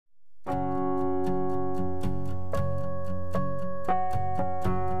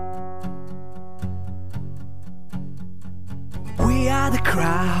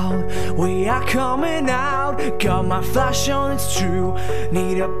We are coming out, got my flash on, it's true.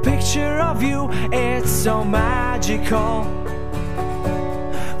 Need a picture of you, it's so magical.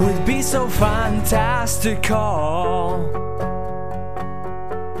 Would be so fantastical.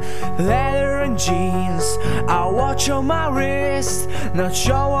 Leather and jeans, a watch on my wrist. Not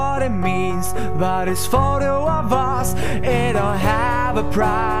sure what it means, but this photo of us, it don't have a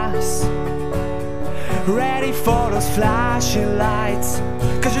price. Ready for those flashing lights,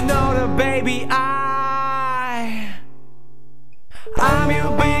 cause you know that baby I'm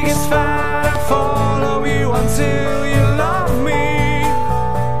your biggest fan. I follow you until you love me.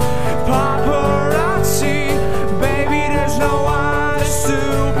 Paparazzi, baby there's no other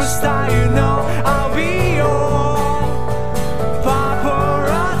superstar, you know I'll be your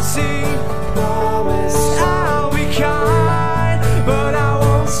paparazzi. Promise I'll be kind, but I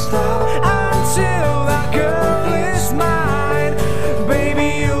won't stop until that girl is mine. Baby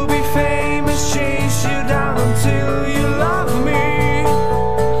you'll be famous, chase you down until you love me.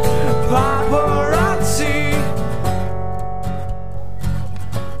 Paparazzi.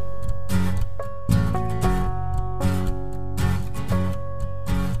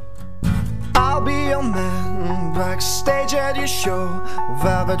 I'll be your man backstage at your show,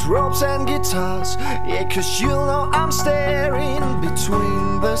 velvet ropes and guitars. Yeah, cause you know I'm staring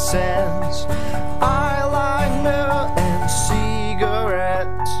between the sands. Eyeliner and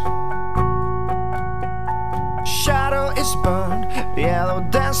cigarettes. Shadow is burned, yellow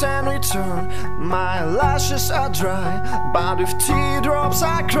dance and return. My lashes are dry, but if teardrops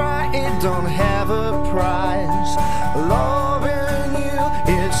I cry, it don't have a price. Loving you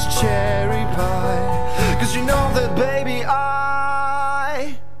is cherry pie, cause you know that baby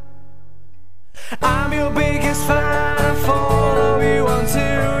I'm your biggest fan. I follow you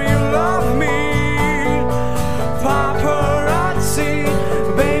until you love me. Paparazzi,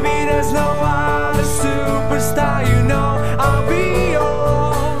 baby there's no other superstar, you know I'll be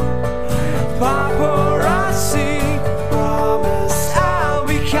your paparazzi. Promise I'll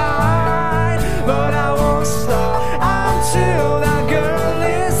be kind, but I won't stop until that girl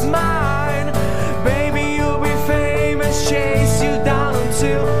is mine. Baby you'll be famous, chase you down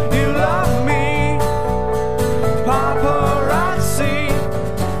until you love me. Paparazzi.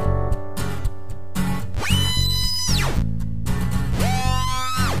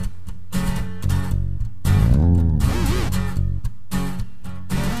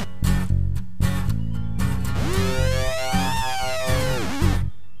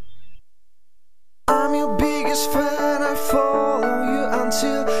 I'm your biggest fan, I follow you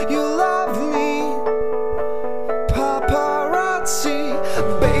until you love me. Paparazzi,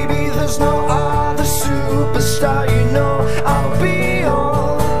 baby there's no other superstar.